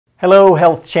Hello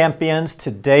health champions,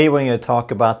 today we're going to talk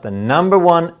about the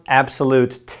 #1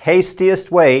 absolute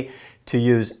tastiest way to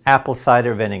use apple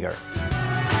cider vinegar.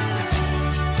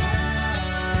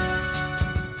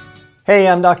 Hey,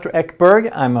 I'm Dr.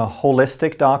 Ekberg. I'm a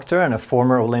holistic doctor and a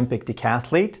former Olympic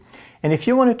decathlete. And if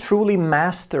you want to truly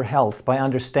master health by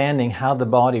understanding how the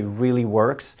body really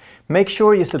works, make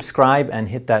sure you subscribe and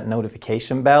hit that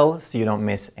notification bell so you don't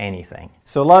miss anything.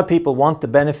 So a lot of people want the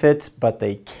benefits, but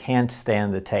they can't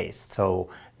stand the taste. So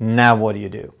now what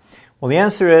do? Well, the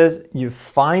answer is you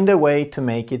find a way to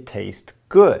make it taste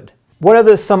good. What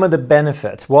are some of the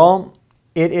benefits? Well,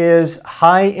 it is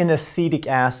high in acetic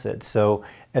acid. So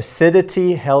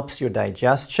acidity helps your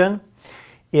digestion.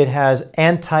 It has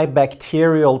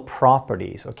antibacterial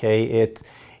properties, okay?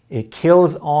 It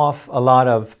kills off a lot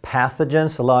of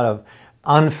pathogens, a lot of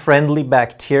unfriendly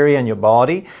bacteria in your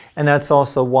body, and that's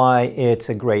also why it's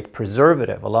a great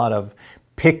preservative. A lot of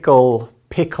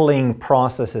pickling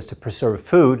processes to preserve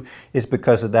food is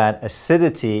because of that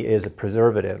acidity is a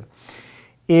preservative.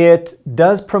 It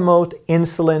does promote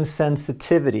insulin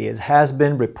sensitivity. It has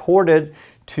been reported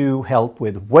to help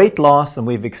with weight loss, and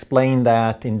we've explained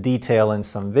that in detail in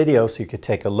some videos you could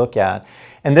take a look at.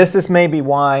 And this is maybe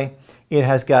why it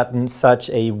has gotten such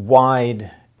a wide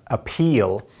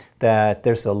appeal, that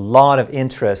there's a lot of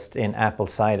interest in apple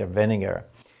cider vinegar.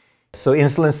 So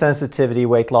insulin sensitivity,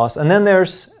 weight loss, and then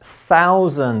there's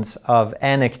thousands of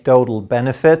anecdotal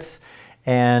benefits.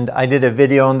 And I did a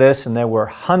video on this, and there were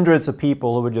hundreds of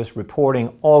people who were just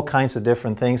reporting all kinds of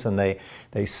different things, and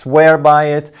they swear by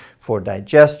it for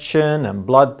digestion and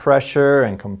blood pressure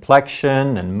and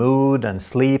complexion and mood and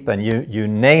sleep and you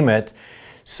name it.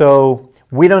 So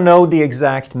we don't know the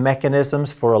exact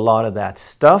mechanisms for a lot of that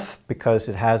stuff because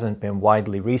it hasn't been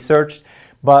widely researched,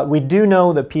 but we do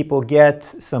know that people get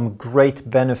some great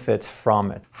benefits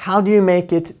from it. How do you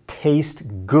make it taste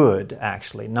good,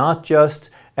 actually? Not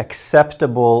just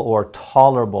acceptable or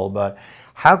tolerable, but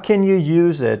how can you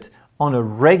use it on a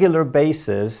regular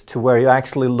basis to where you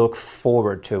actually look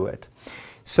forward to it?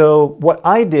 So what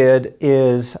I did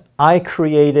is I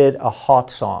created a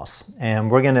hot sauce, and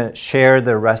we're going to share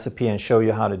the recipe and show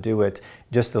you how to do it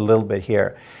just a little bit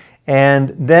here.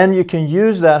 And then you can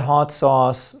use that hot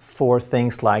sauce for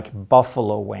things like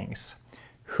buffalo wings.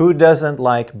 Who doesn't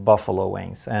like buffalo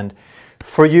wings? And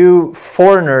for you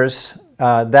foreigners,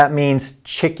 that means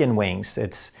chicken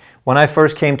wings. When I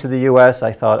first came to the US,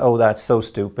 I thought, oh, that's so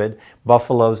stupid.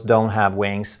 Buffaloes don't have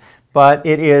wings. But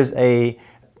it is a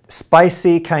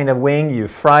spicy kind of wing. You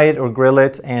fry it or grill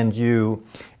it, and you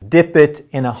dip it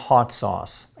in a hot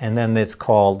sauce. And then it's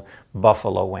called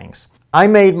buffalo wings. I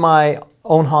made my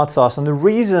own hot sauce, and the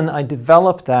reason I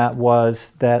developed that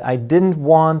was that I didn't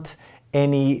want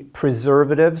any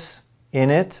preservatives in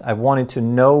it. I wanted to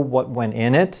know what went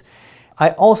in it. I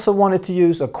also wanted to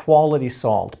use a quality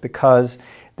salt because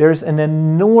there's an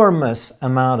enormous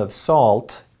amount of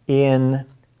salt in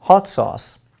hot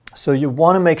sauce. So you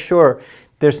want to make sure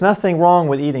there's nothing wrong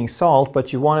with eating salt,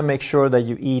 but you want to make sure that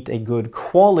you eat a good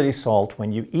quality salt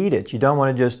when you eat it. You don't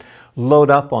want to just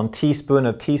load up on teaspoon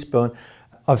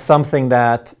of something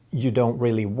that you don't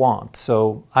really want.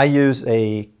 So I use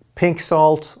a pink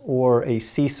salt or a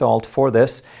sea salt for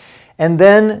this. And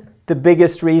then the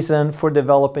biggest reason for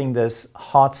developing this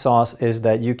hot sauce is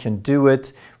that you can do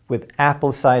it with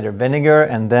apple cider vinegar,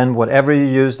 and then whatever you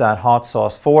use that hot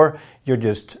sauce for, you're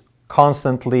just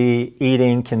constantly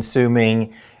eating,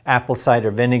 consuming apple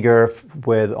cider vinegar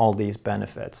with all these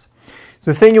benefits.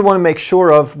 So the thing you want to make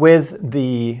sure of with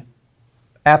the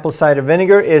apple cider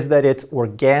vinegar is that it's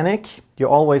organic. You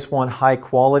always want high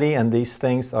quality, and these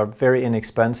things are very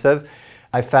inexpensive.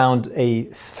 I found a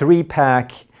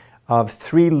 3-pack of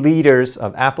 3 liters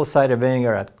of apple cider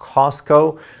vinegar at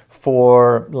Costco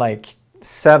for like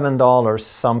 $7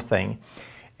 something.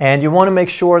 And you want to make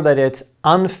sure that it's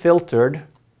unfiltered,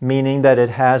 meaning that it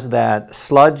has that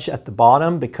sludge at the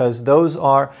bottom, because those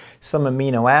are some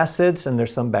amino acids, and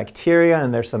there's some bacteria,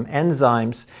 and there's some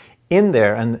enzymes in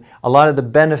there, and a lot of the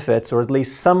benefits, or at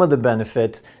least some of the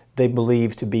benefit, they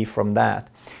believe to be from that.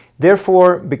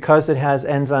 Therefore, because it has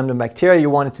enzymes and bacteria, you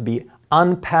want it to be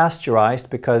unpasteurized,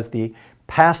 because the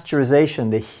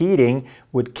pasteurization, the heating,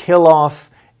 would kill off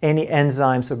any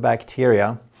enzymes or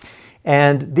bacteria.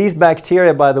 And these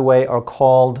bacteria, by the way, are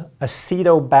called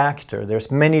Acetobacter. There's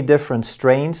many different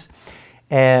strains,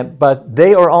 but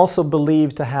they are also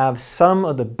believed to have some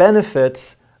of the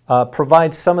benefits,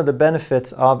 provide some of the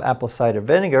benefits of apple cider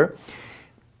vinegar,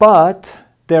 but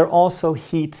they're also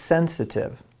heat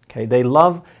sensitive. Okay, they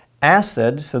love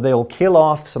acid, so they'll kill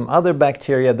off some other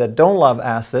bacteria that don't love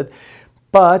acid,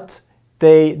 but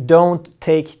they don't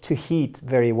take to heat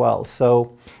very well.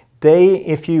 So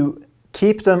if you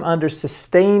keep them under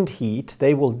sustained heat,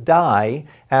 they will die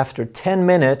after 10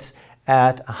 minutes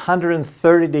at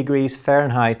 130 degrees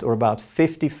Fahrenheit or about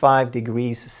 55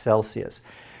 degrees Celsius.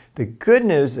 The good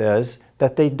news is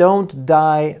that they don't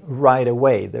die right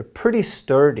away. They're pretty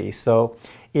sturdy. So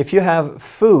if you have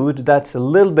food that's a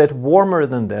little bit warmer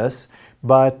than this,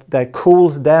 but that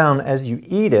cools down as you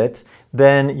eat it,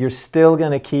 then you're still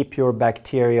going to keep your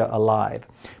bacteria alive.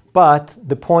 But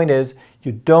the point is,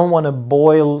 you don't want to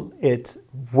boil it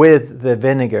with the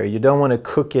vinegar. You don't want to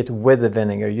cook it with the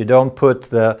vinegar. You don't put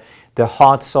the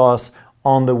hot sauce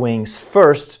on the wings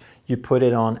first. You put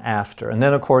it on after. And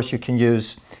then, of course, you can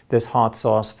use this hot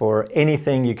sauce for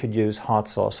anything you could use hot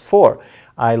sauce for.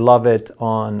 I love it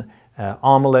on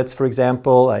omelets, for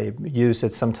example. I use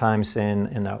it sometimes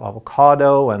in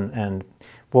avocado, and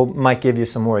might give you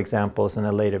some more examples in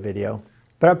a later video.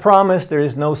 But I promise there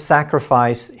is no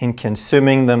sacrifice in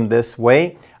consuming them this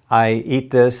way. I eat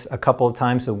this a couple of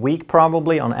times a week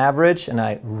probably on average, and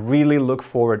I really look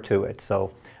forward to it.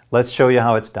 So let's show you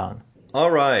how it's done.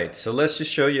 All right, so let's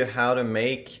just show you how to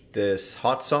make this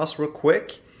hot sauce real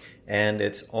quick. And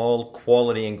it's all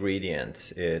quality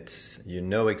ingredients. You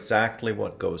know exactly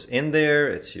what goes in there.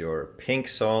 It's your pink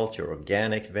salt, your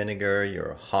organic vinegar,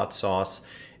 your hot sauce,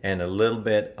 and a little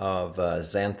bit of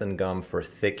xanthan gum for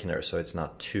thickener so it's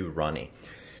not too runny.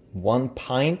 1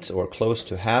 pint or close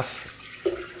to half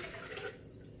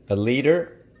a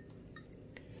liter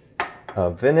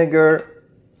of vinegar.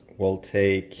 We'll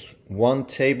take 1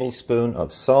 tablespoon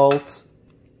of salt.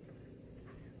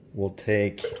 We'll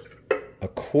take a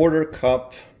 1/4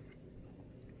 cup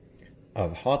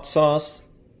of hot sauce.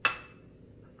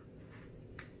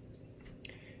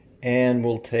 And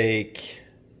we'll take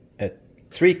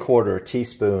 3/4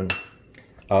 teaspoon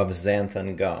of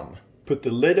xanthan gum. Put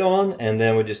the lid on, and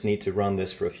then we just need to run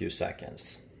this for a few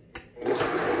seconds.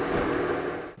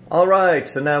 All right,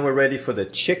 so now we're ready for the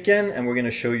chicken, and we're going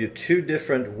to show you 2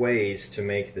 different ways to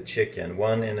make the chicken.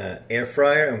 One in an air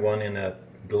fryer and one in a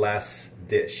glass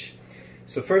dish.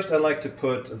 So first I like to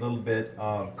put a little bit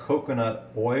of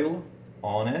coconut oil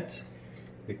on it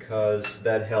because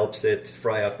that helps it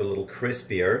fry up a little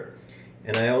crispier.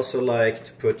 And I also like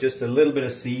to put just a little bit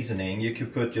of seasoning. You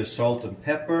could put just salt and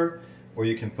pepper, or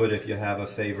you can put, if you have a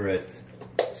favorite,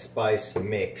 spice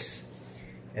mix.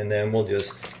 And then we'll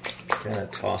just kind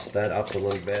of toss that up a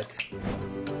little bit.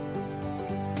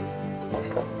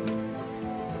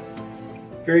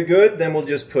 Very good. Then we'll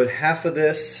just put half of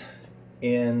this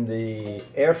in the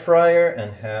air fryer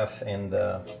and half in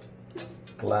the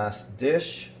glass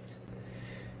dish.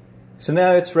 So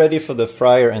now it's ready for the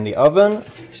fryer and the oven.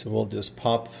 So we'll just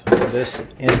pop this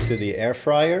into the air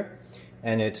fryer,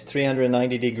 and it's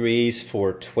 390 degrees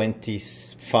for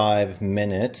 25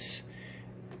 minutes.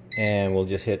 And we'll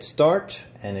just hit start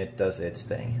and it does its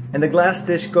thing. And the glass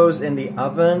dish goes in the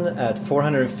oven at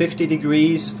 450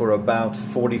 degrees for about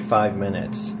 45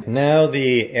 minutes. Now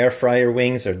the air fryer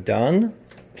wings are done.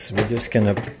 So we're just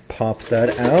gonna pop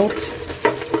that out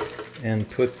and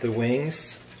put the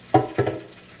wings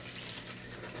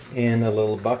in a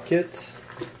little bucket,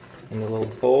 in a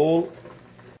little bowl.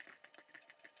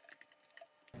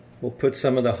 We'll put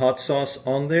some of the hot sauce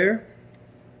on there.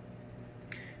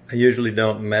 I usually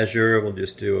don't measure, we'll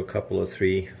just do a couple of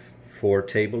 3-4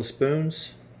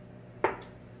 tablespoons.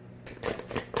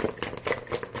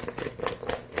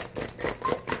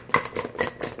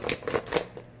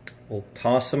 We'll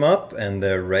toss them up and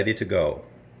they're ready to go.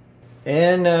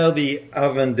 And now the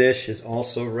oven dish is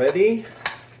also ready.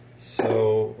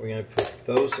 So we're going to put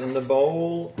those in the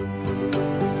bowl.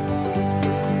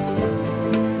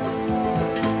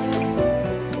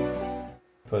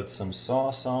 Put some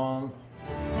sauce on.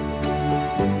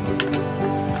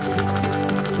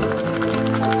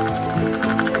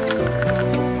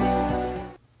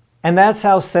 And that's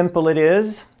how simple it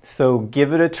is. So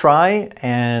give it a try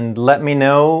and let me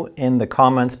know in the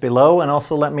comments below, and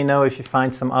also let me know if you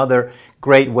find some other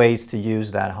great ways to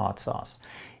use that hot sauce.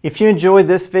 If you enjoyed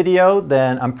this video,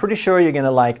 then I'm pretty sure you're going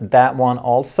to like that one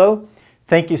also.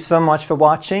 Thank you so much for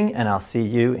watching, and I'll see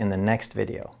you in the next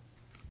video.